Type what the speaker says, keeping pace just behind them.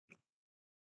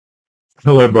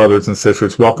Hello, brothers and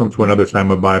sisters. Welcome to another time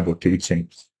of Bible teaching.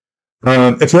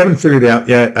 If you haven't figured it out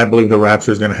yet, I believe the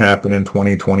rapture is going to happen in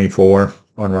 2024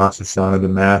 on Rosh Hashanah. The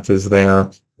math is there.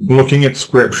 Looking at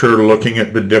scripture, looking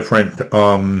at the different,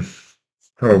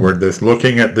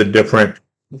 looking at the different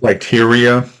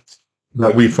criteria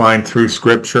that we find through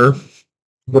scripture,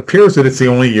 it appears that it's the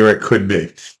only year it could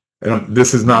be.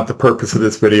 This is not the purpose of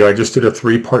this video. I just did a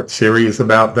 3-part series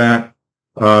about that.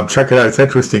 Check it out. It's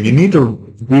interesting. You need to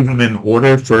read them in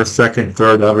order, first, second,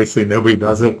 third. Obviously, nobody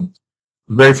does it.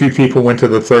 Very few people went to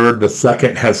the third. The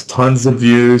second has tons of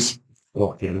views.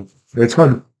 Well, it's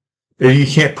hard. You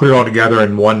can't put it all together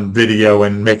in one video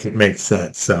and make it make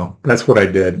sense. So that's what I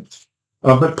did.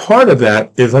 But part of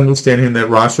that is understanding that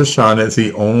Rosh Hashanah is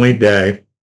the only day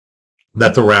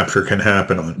that the rapture can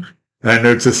happen on. And I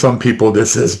know to some people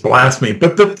this is blasphemy,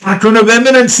 but the doctrine of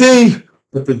imminency.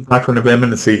 But the doctrine of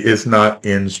imminency is not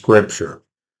in Scripture.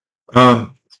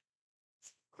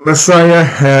 Messiah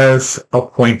has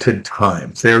appointed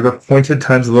times. They are the appointed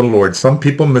times of the Lord. Some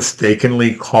people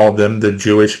mistakenly call them the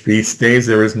Jewish feast days.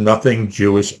 There is nothing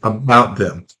Jewish about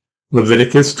them.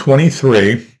 Leviticus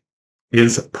 23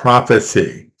 is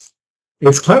prophecy.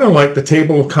 It's kind of like the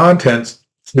table of contents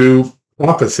to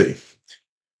prophecy.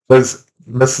 Because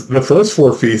the first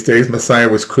 4 feast days, Messiah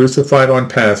was crucified on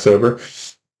Passover.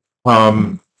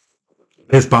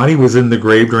 His body was in the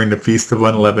grave during the Feast of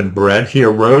Unleavened Bread. He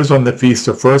arose on the Feast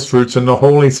of Firstfruits, and the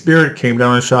Holy Spirit came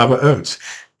down on Shavuot.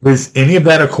 Is any of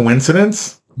that a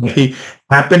coincidence? He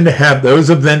happened to have those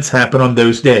events happen on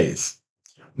those days.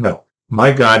 No,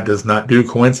 my God does not do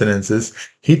coincidences.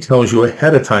 He tells you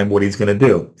ahead of time what he's going to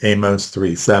do. Amos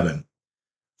 3:7.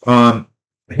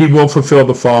 He will fulfill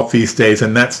the fall feast days,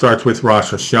 and that starts with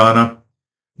Rosh Hashanah.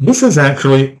 This is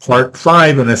actually part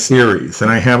 5 in a series,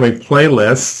 and I have a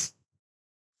playlist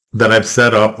that I've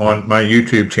set up on my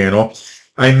YouTube channel.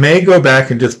 I may go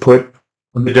back and just put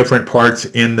the different parts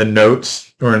in the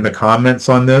notes or in the comments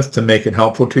on this to make it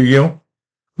helpful to you.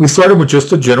 We started with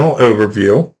just a general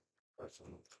overview,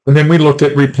 and then we looked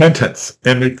at repentance.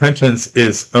 And repentance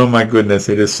is, oh my goodness,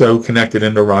 it is so connected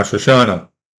into Rosh Hashanah.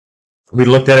 We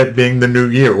looked at it being the new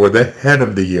year or the head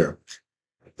of the year.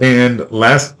 And the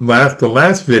last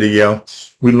video,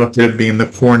 we looked at it being the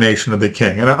coronation of the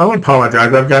king. And I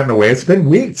apologize, I've gotten away. It's been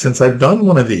weeks since I've done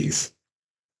one of these.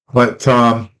 But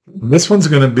this one's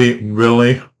going to be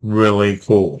really, really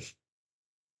cool.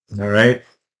 All right?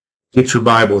 Get your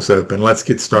Bibles open. Let's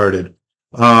get started.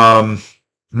 Let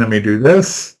me do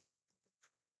this.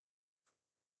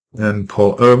 And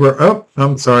pull over. Oh,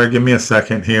 I'm sorry. Give me a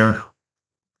second here.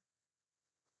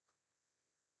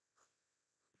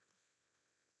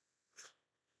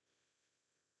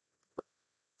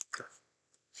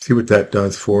 See what that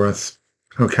does for us.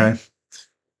 Okay.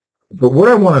 But what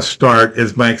I want to start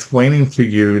is by explaining to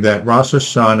you that Rosh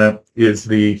Hashanah is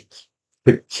the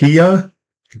Tekiah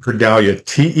Gedolah,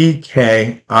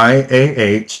 Tekiah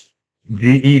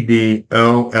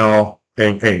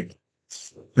Gedolah.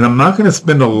 And I'm not going to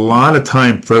spend a lot of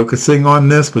time focusing on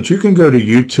this, but you can go to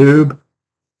YouTube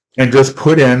and just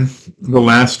put in the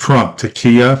Last Trumpet,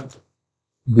 Tekiah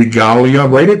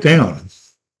Gedolah, write it down.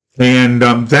 And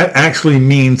that actually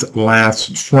means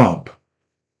last trump.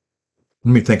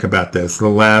 Let me think about this. The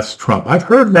last trump. I've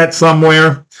heard that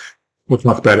somewhere. We'll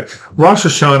talk about it. Rosh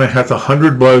Hashanah has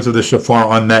 100 blows of the shofar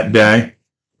on that day.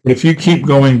 If you keep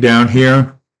going down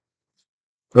here,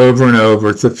 over and over,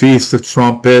 it's a feast of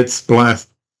trumpets, blast.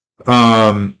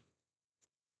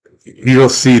 You'll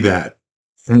see that.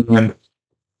 And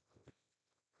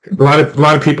a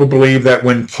lot of people believe that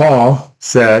when Paul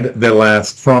said the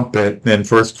last trumpet in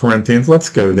 1 Corinthians, let's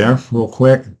go there real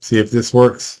quick, see if this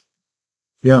works.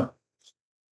 Yeah.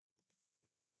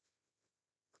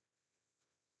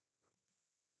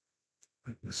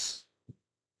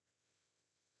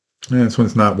 This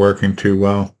one's not working too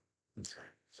well.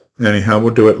 Anyhow,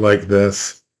 we'll do it like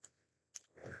this.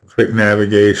 Quick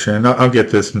navigation. I'll get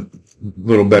this a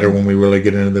little better when we really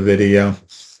get into the video.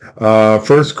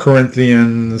 1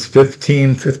 Corinthians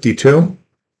 15:52.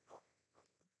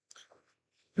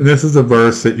 This is a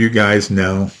verse that you guys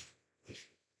know.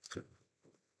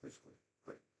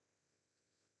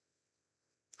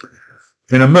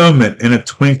 In a moment, in a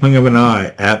twinkling of an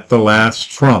eye, at the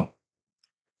last trump.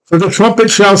 For the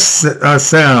trumpet shall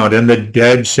sound, and the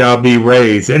dead shall be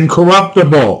raised,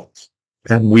 incorruptible,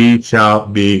 and we shall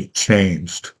be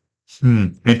changed.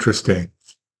 Interesting.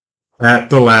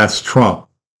 At the last trump.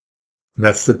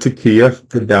 That's the Tekiah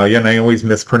Gedolah, and I always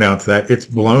mispronounce that. It's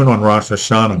blown on Rosh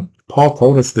Hashanah. Paul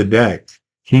told us the day.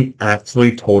 He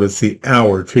actually told us the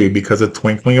hour, too, because a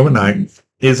twinkling of an eye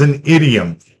is an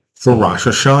idiom. for Rosh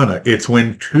Hashanah. It's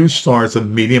when 2 stars of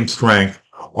medium strength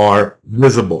are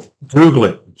visible. Google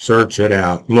it, search it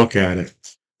out, look at it.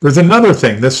 There's another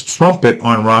thing. This trumpet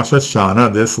on Rosh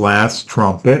Hashanah, this last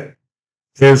trumpet,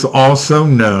 is also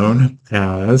known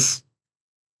as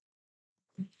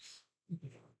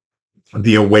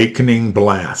the awakening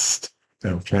blast.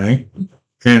 Okay?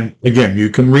 And again, you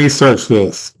can research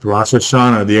this. Rosh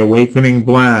Hashanah, the awakening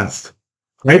blast.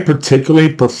 I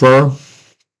particularly prefer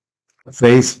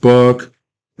Facebook,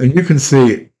 and you can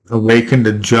see Awaken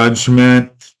to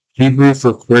Judgment, Hebrew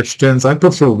for Christians. I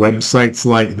prefer websites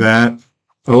like that.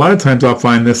 A lot of times I'll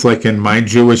find this like in My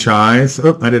Jewish Eyes.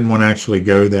 Oh, I didn't want to actually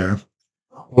go there.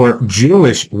 Or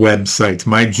Jewish websites,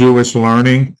 My Jewish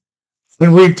Learning,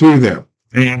 and read through there.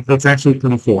 And it's actually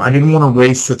pretty cool. I didn't want to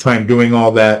waste the time doing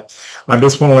all that. I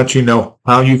just want to let you know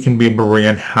how you can be a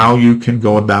Berean, how you can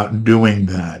go about doing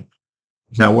that.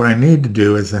 Now, what I need to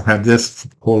do is have this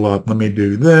pull up. Let me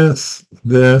do this,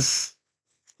 this.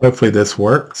 Hopefully this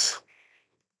works.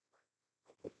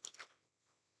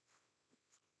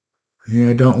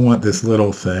 Yeah, I don't want this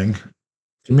little thing.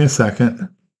 Give me a second.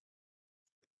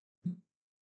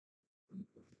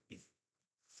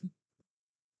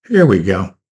 Here we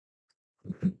go.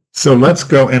 So let's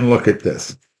go and look at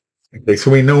this. Okay,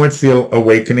 so we know it's the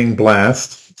awakening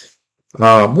blast.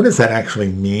 What does that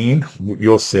actually mean?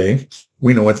 You'll see.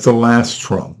 We know it's the last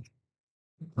trump.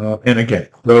 And again,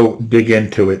 go dig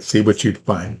into it, see what you'd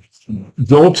find.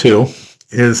 Joel 2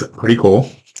 is pretty cool.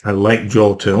 I like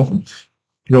Joel 2.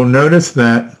 You'll notice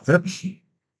that,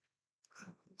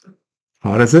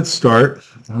 how does it start?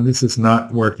 Oh, this is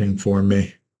not working for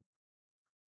me.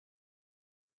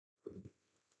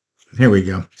 Here we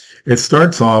go. It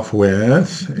starts off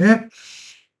with,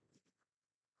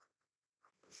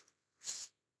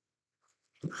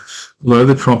 blow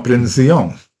the trumpet in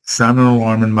Zion, sound an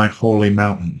alarm in my holy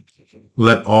mountain.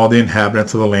 Let all the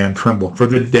inhabitants of the land tremble, for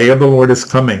the day of the Lord is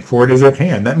coming, for it is at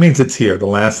hand. That means it's here, the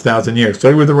last 1,000 years.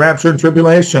 So with the rapture and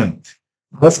tribulation.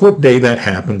 That's what day that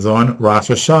happens on Rosh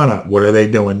Hashanah. What are they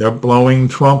doing? They're blowing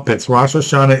trumpets. Rosh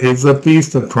Hashanah is the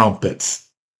Feast of Trumpets.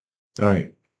 All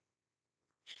right.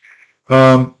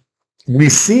 We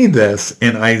see this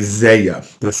in Isaiah,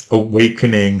 this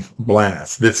awakening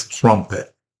blast, this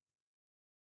trumpet.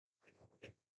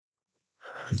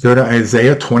 Go to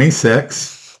Isaiah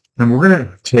 26, and we're going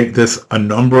to take this a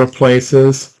number of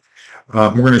places.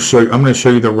 I'm going to show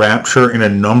you the rapture in a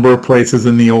number of places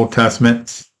in the Old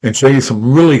Testament and show you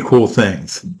some really cool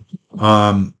things.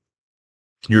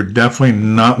 You're definitely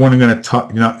not going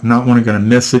to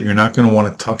miss it. You're not going to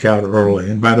want to tuck out early.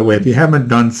 And by the way, if you haven't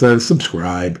done so,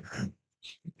 subscribe.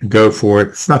 Go for it.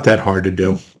 It's not that hard to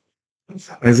do.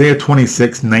 Isaiah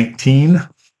 26:19.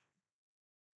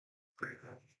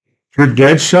 Your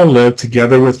dead shall live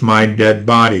together with my dead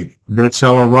body. Dead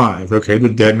shall arise. Okay, the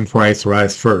dead in Christ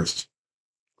rise first.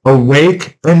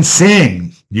 Awake and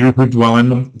sing, you who dwell in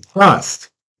the dust.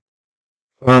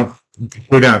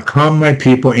 Go down. Come, my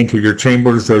people, into your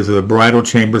chambers. Those are the bridal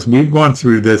chambers. We've gone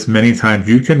through this many times.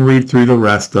 You can read through the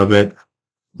rest of it.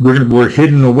 We're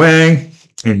hidden away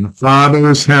in the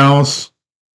Father's house.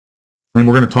 And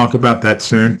we're going to talk about that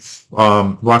soon.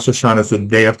 Rosh Hashanah is the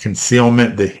day of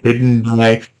concealment, the hidden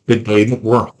day, the day that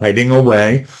we're hiding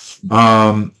away.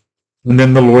 And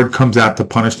then the Lord comes out to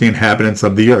punish the inhabitants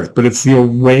of the earth. But it's the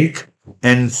awake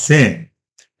and sing.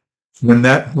 When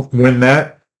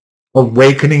that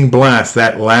awakening blast,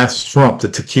 that last trump, the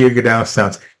Tekiah Gedolah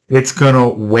sounds, it's going to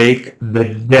wake the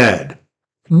dead.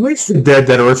 Wakes the dead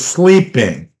that are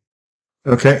sleeping.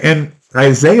 Okay, and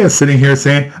Isaiah is sitting here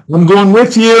saying, I'm going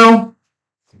with you.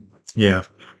 Yeah,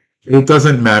 it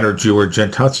doesn't matter, Jew or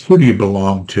Gentile. Who do you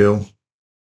belong to?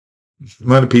 A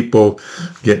lot of people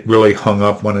get really hung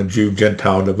up on a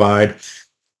Jew-Gentile divide.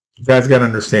 You guys got to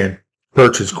understand,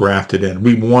 church is grafted in.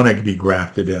 We want to be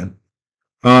grafted in.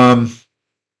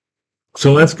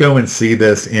 So let's go and see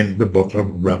this in the book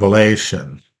of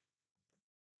Revelation.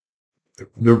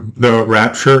 The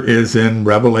rapture is in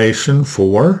Revelation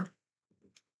 4.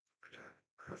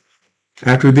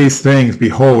 After these things,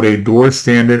 behold, a door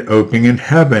standeth open in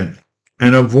heaven,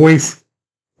 and a voice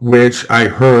which I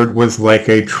heard was like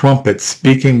a trumpet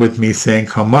speaking with me, saying,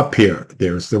 come up here.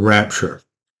 There's the rapture.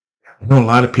 I know a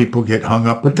lot of people get hung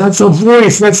up, but that's a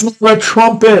voice. That's not a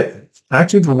trumpet.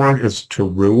 Actually, the word is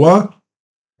teruah.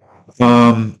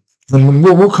 And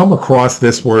we'll come across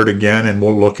this word again, and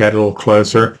we'll look at it a little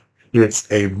closer.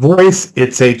 It's a voice.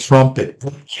 It's a trumpet.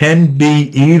 It can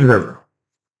be either.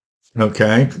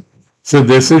 Okay? So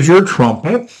this is your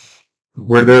trumpet,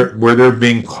 where they're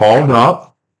being called up.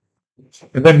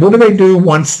 And then what do they do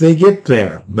once they get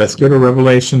there? Let's go to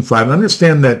Revelation 5.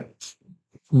 Understand that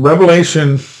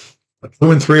Revelation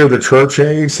 2 and 3 are the church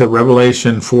age. So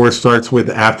Revelation 4 starts with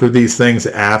after these things,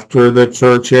 after the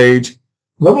church age.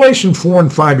 Revelation 4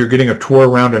 and 5, you're getting a tour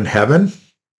around in heaven.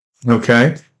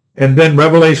 Okay. And then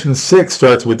Revelation 6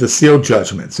 starts with the seal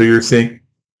judgment. So you're seeing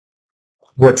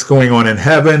what's going on in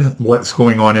heaven, what's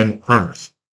going on in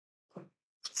earth.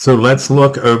 So let's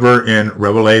look over in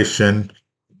Revelation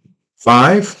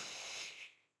 5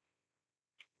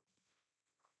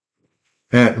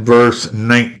 at verse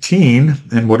 19.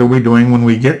 And what are we doing when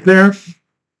we get there?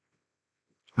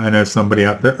 I know somebody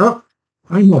out there. Oh,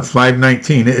 I know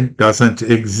 5:19. It doesn't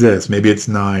exist. Maybe it's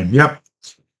 9. Yep.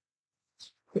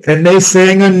 And they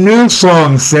sang a new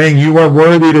song, saying, "You are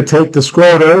worthy to take the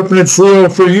scroll, to open its seal,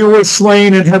 for you were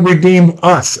slain and have redeemed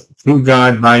us through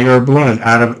God by your blood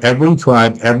out of every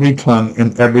tribe, every tongue,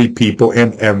 and every people,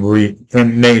 and every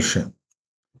nation."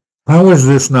 How is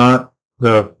this not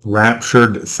the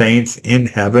raptured saints in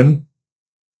heaven?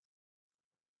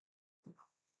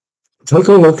 Take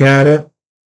a look at it.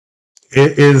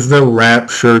 It is the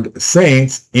raptured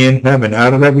saints in heaven,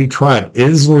 out of every tribe,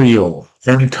 Israel,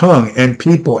 and tongue, and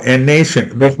people, and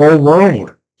nation, the whole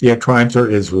world. Yeah, tribes are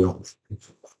Israel.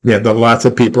 Yeah, lots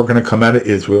of people are going to come out of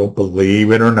Israel,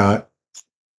 believe it or not.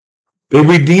 They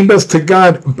redeemed us to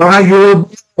God by your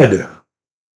blood.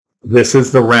 This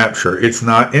is the rapture. It's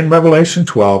not in Revelation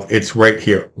 12. It's right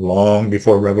here, long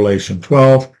before Revelation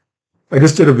 12. I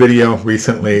just did a video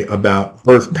recently about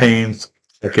birth pains.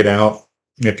 Check it out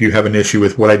if you have an issue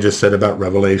with what I just said about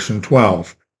Revelation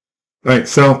 12. All right,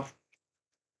 so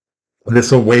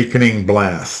this awakening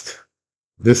blast.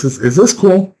 Is this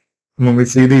cool? When we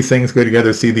see these things go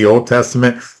together, see the Old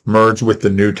Testament merge with the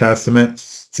New Testament.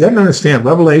 See, I don't understand.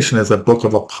 Revelation is a book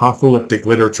of apocalyptic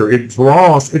literature. It's a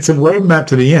roadmap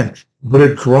to the end, but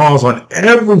it draws on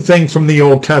everything from the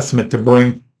Old Testament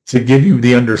to give you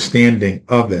the understanding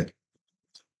of it.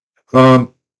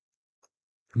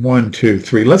 1, 2,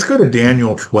 3. Let's go to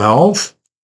Daniel 12.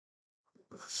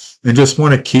 I just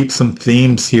want to keep some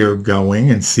themes here going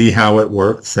and see how it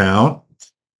works out.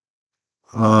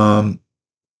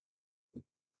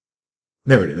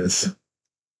 There it is.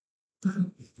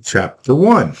 Chapter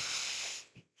 1.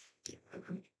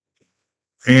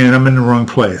 And I'm in the wrong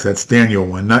place. That's Daniel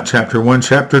 1, not chapter 1,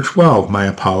 chapter 12. My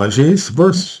apologies.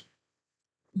 Verse.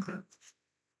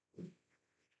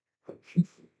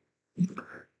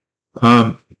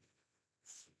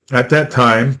 At that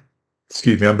time,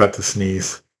 excuse me, I'm about to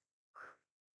sneeze.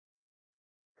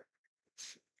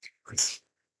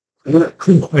 I knew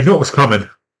it was coming.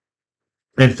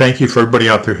 And thank you for everybody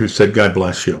out there who said, God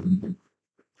bless you.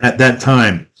 At that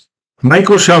time,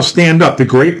 Michael shall stand up, the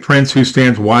great prince who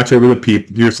stands watch over the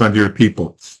people, your son, your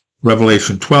people.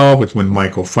 Revelation 12 is when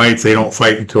Michael fights. They don't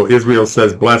fight until Israel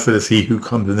says, blessed is he who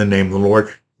comes in the name of the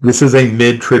Lord. This is a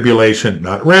mid-tribulation,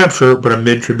 not rapture, but a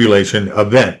mid-tribulation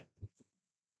event.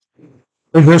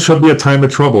 And there shall be a time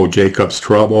of trouble, Jacob's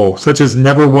trouble, such as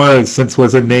never was since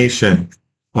was a nation.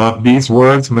 These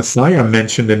words Messiah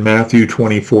mentioned in Matthew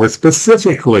 24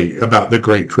 specifically about the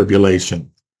Great Tribulation.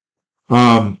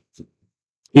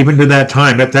 Even to that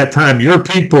time, at that time, your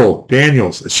people,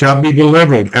 Daniel's, shall be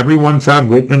delivered. Everyone found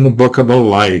written in the book of the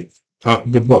life.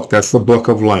 That's the book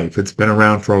of life. It's been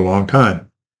around for a long time.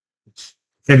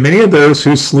 And many of those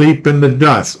who sleep in the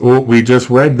dust, we just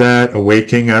read that,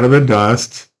 awaking out of the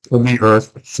dust from the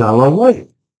earth shall awake.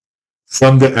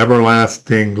 Some to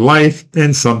everlasting life,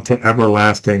 and some to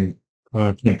everlasting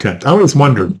contempt. I always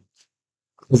wondered,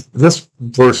 this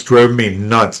verse drove me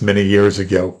nuts many years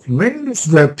ago. When does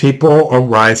the people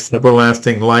arise to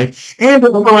everlasting life and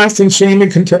everlasting shame and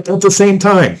contempt at the same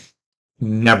time?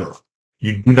 Never.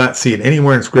 You do not see it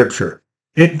anywhere in Scripture.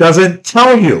 It doesn't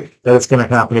tell you that it's going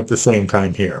to happen at the same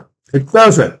time here. It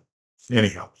doesn't.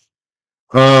 Anyhow.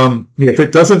 If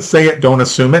it doesn't say it, don't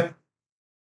assume it.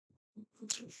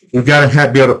 You've got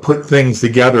to be able to put things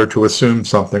together to assume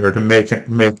something or to make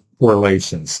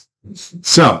correlations.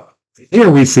 So here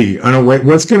we see how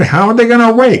are they going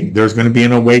to awake? There's going to be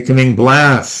an awakening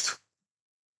blast.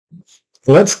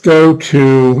 Let's go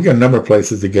to, we got a number of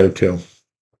places to go to.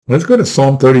 Let's go to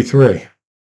Psalm 33.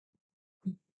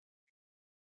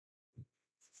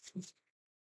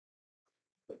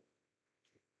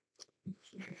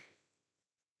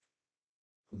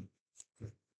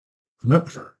 Nope.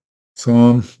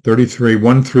 Psalm 33,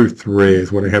 1 through 3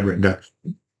 is what I have written down.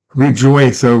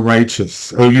 Rejoice, O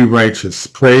righteous, O you righteous.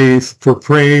 Praise from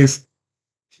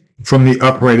the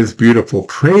upright is beautiful.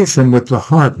 Praise him with the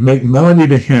harp. Make melody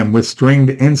to him with stringed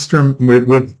instrument,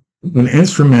 with an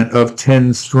instrument of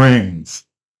 10 strings.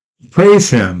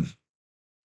 Praise him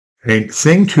and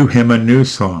sing to him a new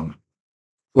song.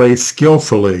 play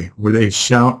skillfully with a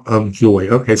shout of joy.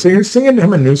 Okay, so you're singing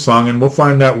him a new song, and we'll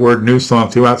find that word new song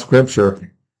throughout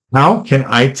Scripture. How can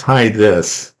I tie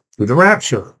this to the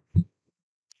rapture?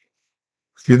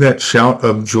 See that shout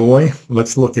of joy?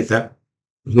 Let's look at that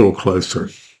a little closer.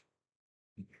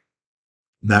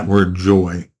 That word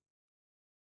joy.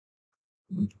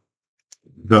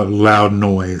 The loud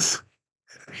noise.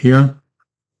 Here,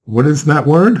 what is that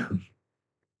word?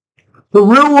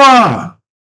 Teruah!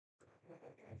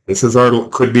 This is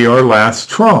could be our last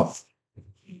trump.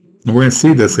 And we're going to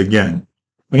see this again.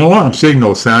 An alarm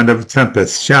signal, sound of a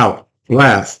tempest, shout,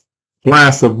 blast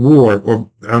of war, or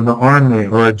an army,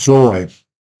 or a joy.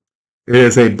 It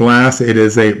is a blast. It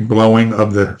is a blowing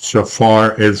of the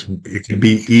shofar. It can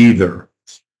be either.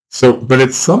 So,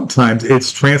 but sometimes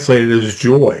it's translated as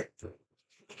joy.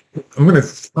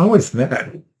 Oh, it's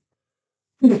that.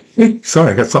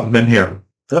 Sorry, I got something in here.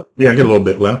 Oh, yeah, I get a little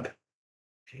bit left.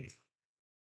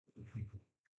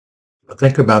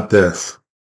 Think about this.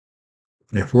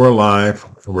 If we're alive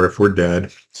or if we're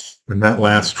dead, when that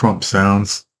last trump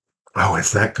sounds, oh,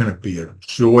 is that going to be a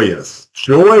joyous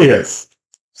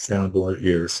sound to our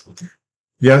ears?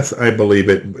 Yes, I believe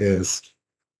it is.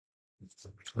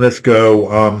 Let's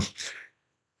go.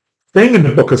 Staying in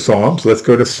the book of Psalms, let's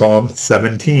go to Psalm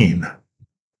 17.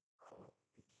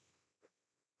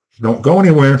 Don't go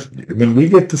anywhere. When we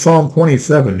get to Psalm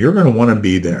 27, you're going to want to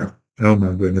be there. Oh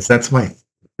my goodness, that's my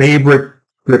favorite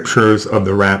scriptures of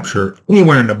the rapture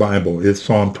anywhere in the Bible is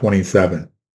Psalm 27.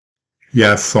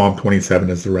 Yes, Psalm 27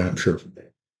 is the rapture.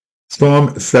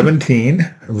 Psalm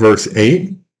 17, verse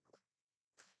 8.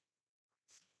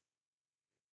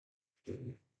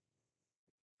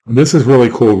 This is really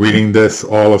cool reading this,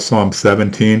 all of Psalm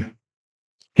 17.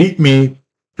 Keep me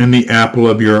in the apple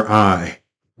of your eye.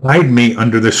 Hide me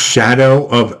under the shadow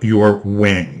of your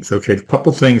wings. Okay, a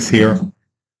couple things here.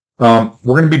 We're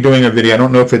going to be doing a video. I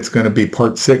don't know if it's going to be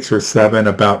part 6 or 7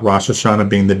 about Rosh Hashanah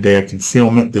being the day of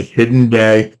concealment, the hidden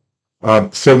day.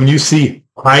 So when you see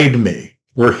hide me,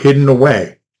 we're hidden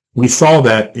away. We saw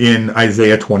that in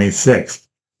Isaiah 26.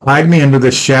 Hide me under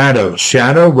the shadow.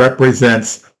 Shadow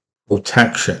represents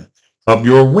protection of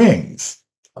your wings.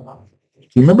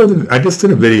 You remember, I just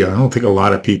did a video. I don't think a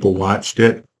lot of people watched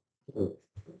it.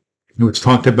 Which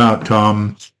talked about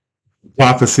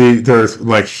prophecy. There's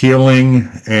like healing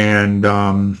and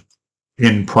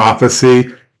in prophecy.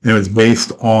 And it was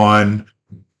based on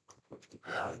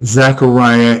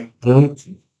Zechariah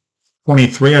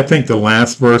 8:23. I think the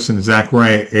last verse in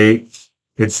Zechariah 8.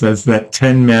 It says that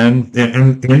 10 men,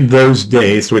 and in those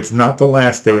days, so it's not the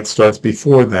last day, it starts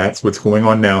before that, it's what's going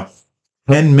on now.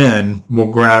 10 men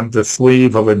will grab the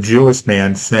sleeve of a Jewish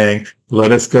man saying,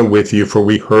 let us go with you, for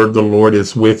we heard the Lord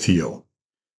is with you.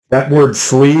 That word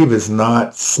sleeve is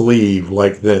not sleeve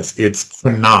like this. It's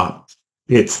knot.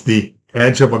 It's the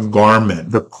edge of a garment,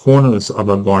 the corners of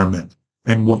a garment.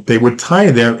 And what they would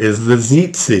tie there is the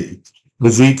tzitzit. The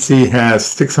tzitzit has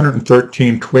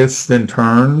 613 twists and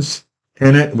turns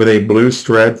in it with a blue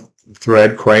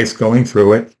thread, Christ going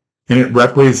through it, and it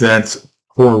represents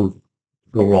the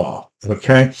law.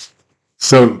 Okay?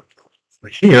 So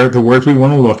here, the words we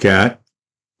want to look at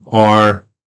are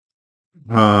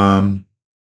under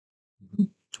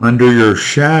your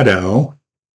shadow.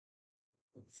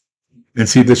 And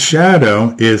see, the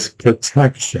shadow is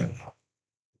protection.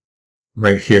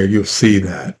 Right here, you'll see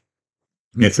that.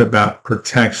 It's about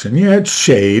protection. Yeah, it's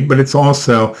shade, but it's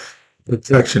also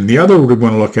protection. The other word we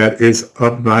want to look at is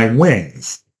of thy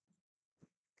wings.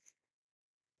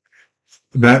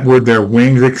 That word there,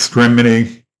 wings,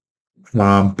 extremity,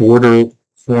 border,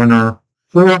 corner,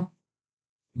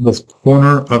 the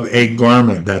corner of a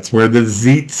garment. That's where the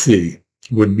tzitzit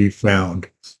would be found.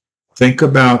 Think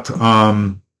about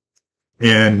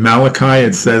in Malachi,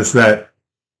 it says that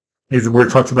where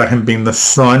it talks about him being the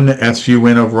sun,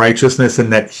 S-U-N, of righteousness,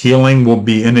 and that healing will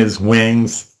be in his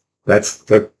wings. That's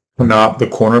the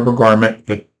corner of a garment,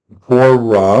 the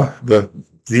Torah, the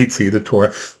tzitzit, the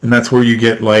Torah, and that's where you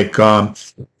get like,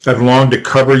 I've longed to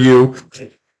cover you,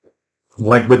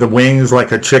 like with the wings,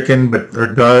 like a chicken, but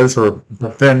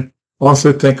then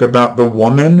also think about the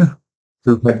woman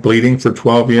who had bleeding for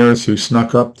 12 years, who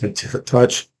snuck up to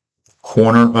touch the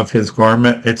corner of his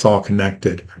garment. It's all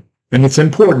connected. And it's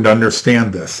important to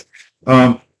understand this.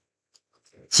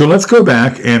 So let's go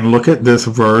back and look at this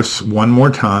verse one more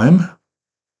time.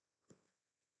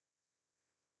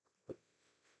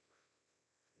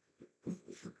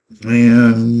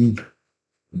 And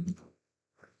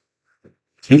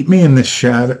keep me in the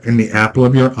shadow, in the apple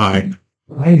of your eye.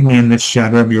 Hide me in the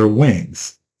shadow of your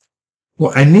wings.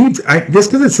 Well,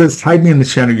 just because it says, hide me in the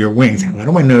shadow of your wings, how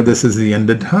do I know this is the end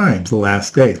of times, the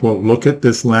last days? Well, look at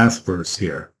this last verse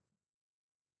here.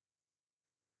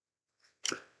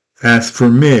 As for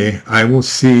me, I will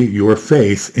see your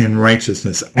face in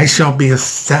righteousness. I shall be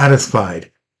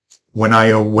satisfied when I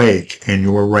awake in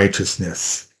your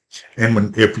righteousness.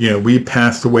 And if we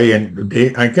passed away, and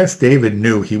I guess David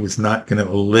knew he was not going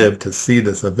to live to see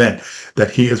this event, that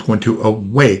he is going to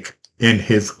awake in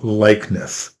his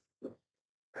likeness.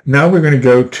 Now we're going to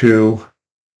go to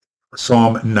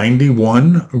Psalm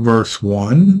 91, verse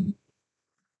 1.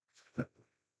 I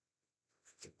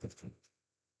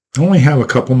only have a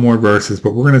couple more verses,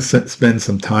 but we're going to spend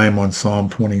some time on Psalm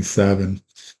 27.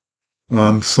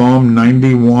 Psalm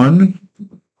 91,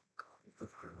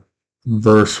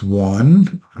 verse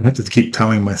 1. I have to keep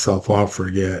telling myself I'll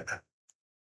forget.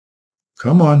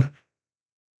 Come on.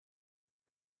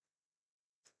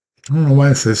 I don't know why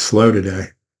it's so slow today.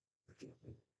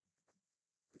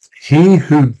 He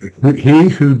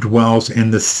who dwells in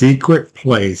the secret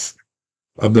place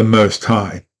of the Most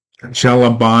High shall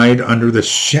abide under the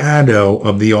shadow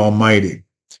of the Almighty.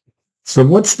 So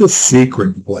what's the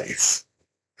secret place?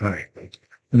 All right.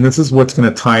 And this is what's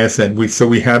going to tie us in. So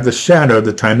we have the shadow,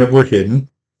 the time that we're hidden,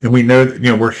 and we know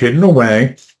that we're hidden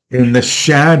away in the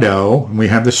shadow, and we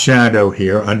have the shadow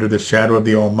here under the shadow of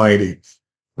the Almighty.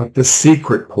 But the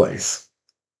secret place,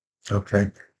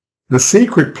 okay? The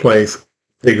secret place,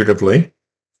 figuratively,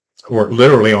 or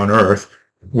literally on earth,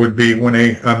 would be when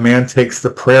a man takes the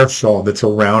prayer shawl that's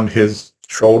around his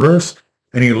shoulders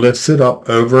and he lifts it up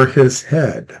over his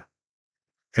head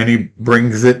and he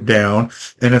brings it down,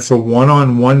 and it's a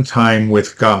one-on-one time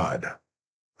with God.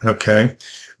 Okay?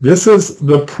 This is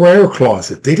the prayer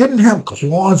closet. They didn't have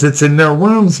closets in their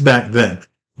rooms back then.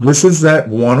 This is that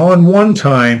one-on-one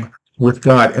time with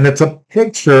God, and it's a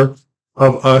picture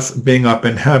of us being up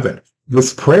in heaven.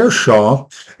 This prayer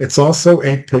shawl, it's also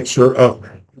a picture of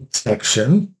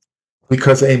protection,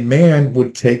 because a man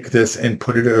would take this and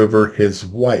put it over his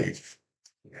wife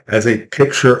as a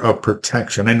picture of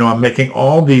protection. I know I'm making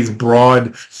all these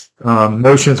broad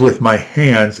motions with my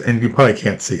hands, and you probably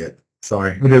can't see it.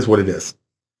 Sorry, it is what it is.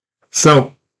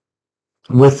 So,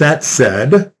 with that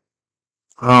said,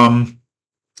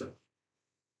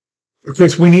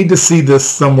 because we need to see this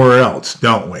somewhere else,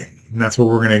 don't we? And that's what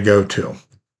we're going to go to.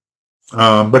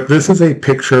 But this is a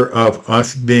picture of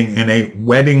us being in a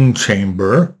wedding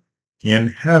chamber in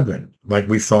heaven, like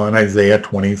we saw in Isaiah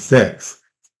 26.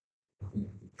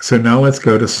 So now let's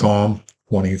go to Psalm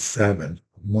 27.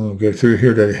 We'll go through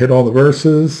here to hit all the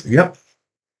verses. Yep.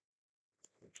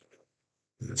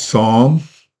 Psalm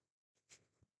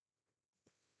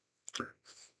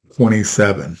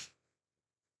 27.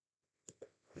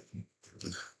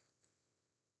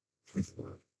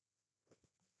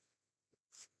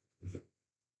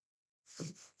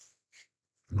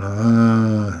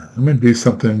 I'm going to do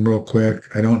something real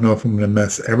quick. I don't know if I'm going to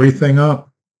mess everything up.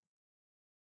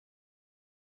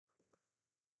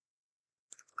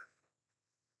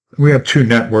 We have two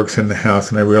networks in the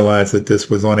house, and I realized that this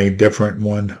was on a different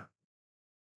one.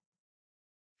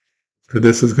 So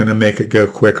this is going to make it go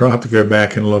quicker. I'll have to go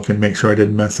back and look and make sure I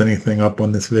didn't mess anything up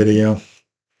on this video.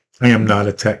 I am not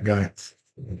a tech guy.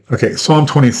 Okay, Psalm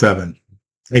 27,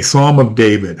 a Psalm of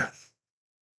David.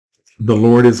 The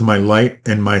Lord is my light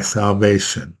and my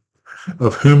salvation.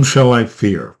 Of whom shall I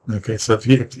fear? Okay, so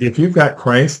if you've got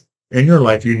Christ in your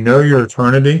life, you know your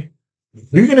eternity,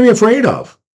 who are you going to be afraid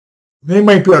of? They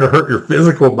might be able to hurt your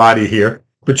physical body here,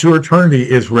 but your eternity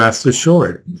is rest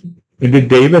assured. And did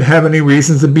David have any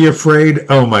reasons to be afraid?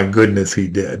 Oh my goodness, he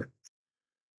did.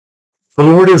 The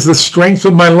Lord is the strength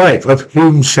of my life. Of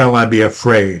whom shall I be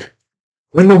afraid?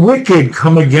 When the wicked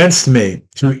come against me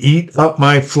to eat up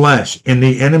my flesh, and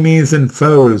the enemies and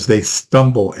foes, they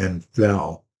stumble and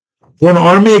fell. When an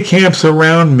army camps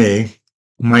around me,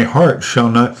 my heart shall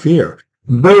not fear.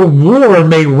 Though war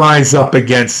may rise up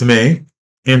against me,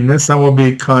 in this I will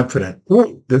be confident.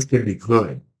 Ooh, this could be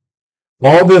good.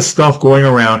 All this stuff going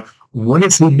around, what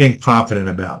is he being confident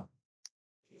about?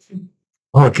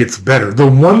 Oh, it gets better. The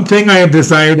one thing I have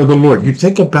desired of the Lord. You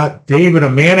think about David, a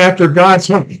man after God's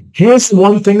heart. Here's the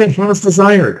one thing that he has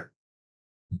desired.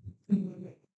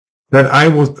 That I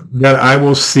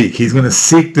will seek. He's going to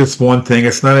seek this one thing.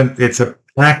 It's an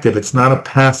active, it's not a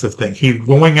passive thing. He's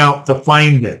going out to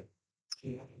find it.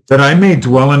 That I may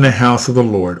dwell in the house of the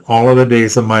Lord all of the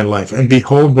days of my life, and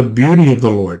behold the beauty of the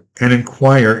Lord, and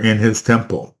inquire in his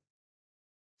temple.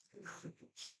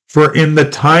 For in the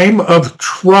time of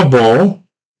trouble,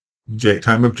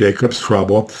 time of Jacob's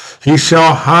trouble, he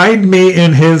shall hide me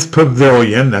in his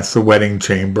pavilion. That's the wedding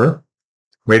chamber.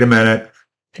 Wait a minute.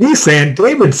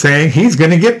 David's saying he's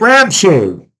going to get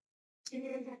raptured.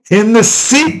 In the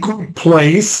secret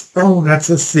place, oh, that's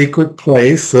a secret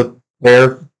place, the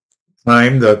prayer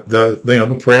time,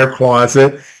 the prayer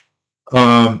closet,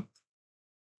 then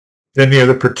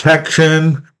the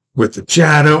protection with the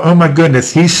shadow. Oh my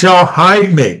goodness, he shall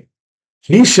hide me.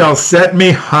 He shall set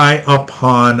me high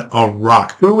upon a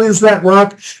rock. Who is that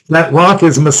rock? That rock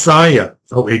is Messiah.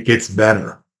 Oh, it gets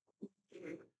better.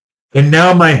 And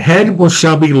now my head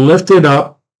shall be lifted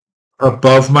up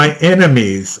above my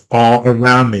enemies all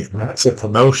around me. That's a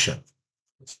promotion.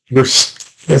 This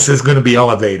is going to be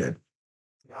elevated.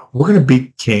 We're going to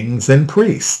be kings and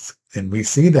priests. And we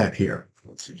see that here.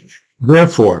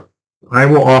 Therefore, I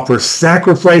will offer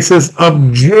sacrifices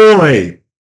of joy.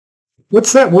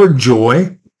 What's that word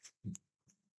joy?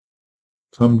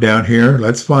 Come down here.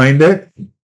 Let's find it.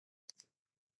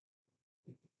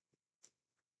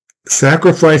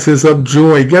 Sacrifices of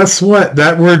joy. Guess what?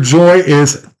 That word joy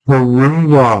is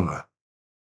Teruah.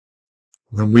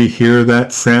 When we hear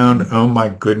that sound, oh my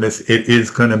goodness, it is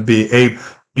going to be a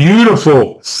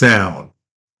beautiful sound.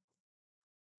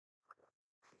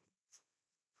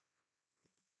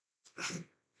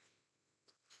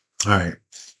 All right.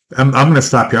 I'm going to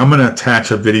stop here. I'm going to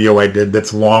attach a video I did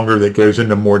that's longer that goes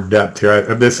into more depth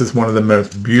here. This is one of the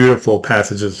most beautiful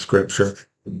passages of Scripture.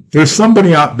 There's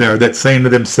somebody out there that's saying to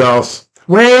themselves,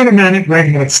 wait a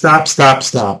minute, stop.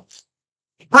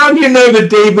 How do you know that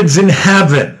David's in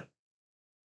heaven?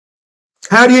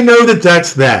 How do you know that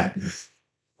that's that?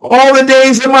 All the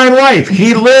days of my life,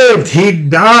 he lived, he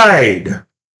died.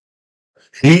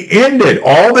 He ended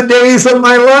all the days of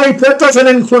my life. That doesn't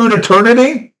include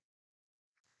eternity.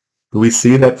 Do we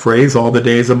see that phrase, all the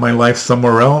days of my life,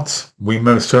 somewhere else? We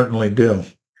most certainly do.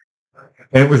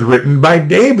 And it was written by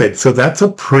David, so that's a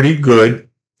pretty good,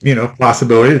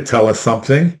 possibility to tell us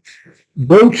something.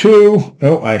 Go to,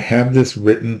 I have this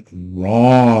written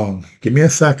wrong. Give me a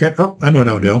second. Oh,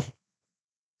 no.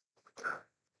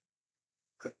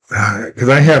 Because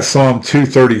I have Psalm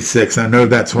 236. I know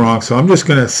that's wrong, so I'm just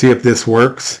going to see if this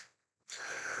works.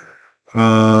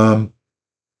 Of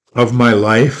my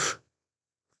life.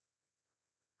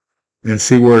 And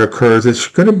see where it occurs. It's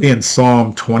going to be in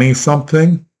Psalm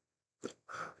 20-something.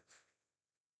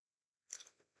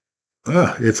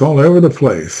 It's all over the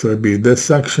place. So it'd be this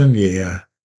section, yeah.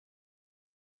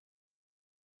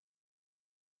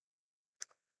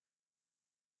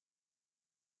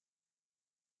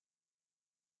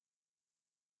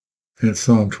 And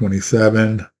Psalm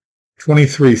 27,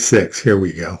 23:6. Here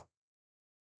we go.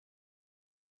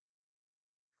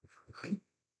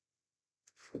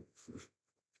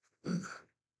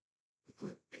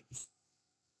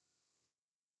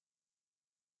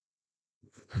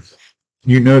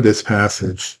 You know this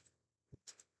passage.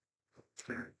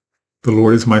 The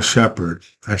Lord is my shepherd,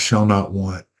 I shall not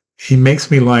want. He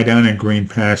makes me lie down in green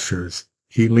pastures.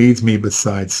 He leads me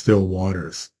beside still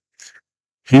waters.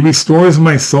 He restores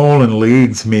my soul and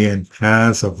leads me in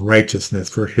paths of righteousness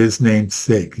for his name's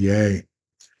sake, yea.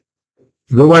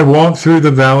 Though I walk through the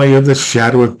valley of the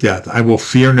shadow of death, I will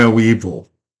fear no evil.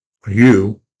 For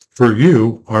you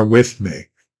are with me.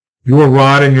 Your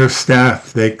rod and your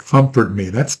staff, they comfort me.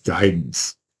 That's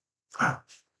guidance.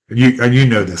 You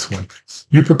know this one.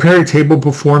 You prepare a table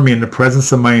before me in the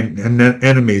presence of my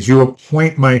enemies. You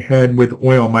appoint my head with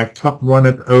oil. My cup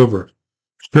runneth over.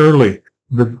 Surely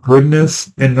the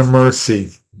goodness and the mercy,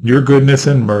 your goodness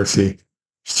and mercy,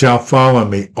 shall follow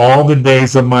me all the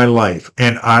days of my life,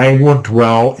 and I will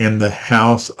dwell in the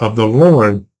house of the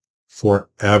Lord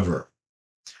forever.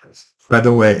 By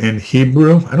the way, in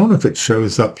Hebrew, I don't know if it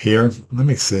shows up here. Let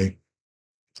me see.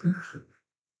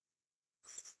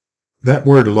 That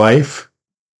word life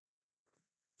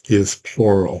is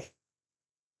plural.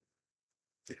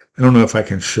 I don't know if I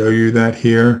can show you that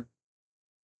here.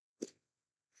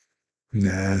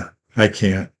 Nah, I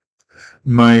can't.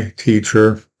 My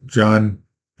teacher,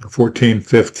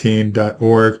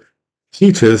 John1415.org,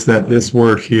 teaches that this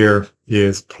word here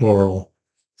is plural.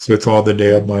 So it's all the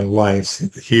day of my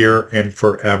life, here and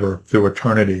forever, through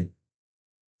eternity.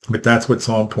 But that's what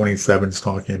Psalm 27 is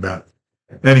talking about.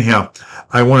 Anyhow,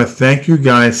 I want to thank you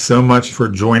guys so much for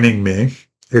joining me.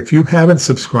 If you haven't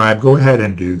subscribed, go ahead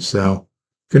and do so.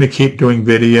 I'm going to keep doing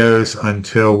videos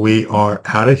until we are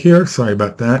out of here. Sorry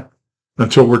about that.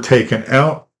 Until we're taken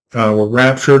out. We're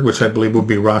raptured, which I believe will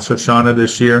be Rosh Hashanah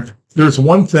this year. There's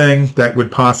one thing that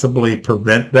would possibly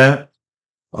prevent that.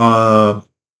 And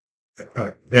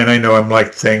I know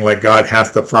I'm saying God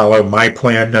has to follow my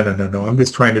plan. No. I'm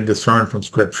just trying to discern from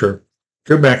Scripture.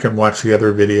 Go back and watch the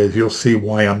other videos. You'll see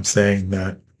why I'm saying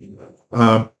that.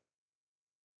 But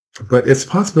it's a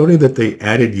possibility that they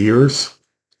added years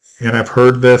and I've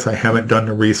heard this, I haven't done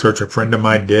the research, a friend of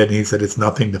mine did, and he said it's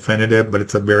nothing definitive, but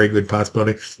it's a very good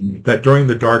possibility, that during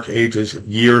the Dark Ages,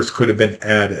 years could have been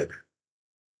added.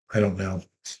 I don't know.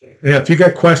 Yeah, if you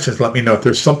got questions, let me know. If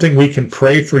there's something we can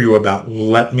pray for you about,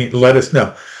 let us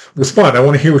know. Respond. I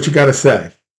want to hear what you got to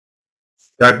say.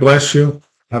 God bless you.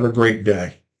 Have a great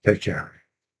day. Take care.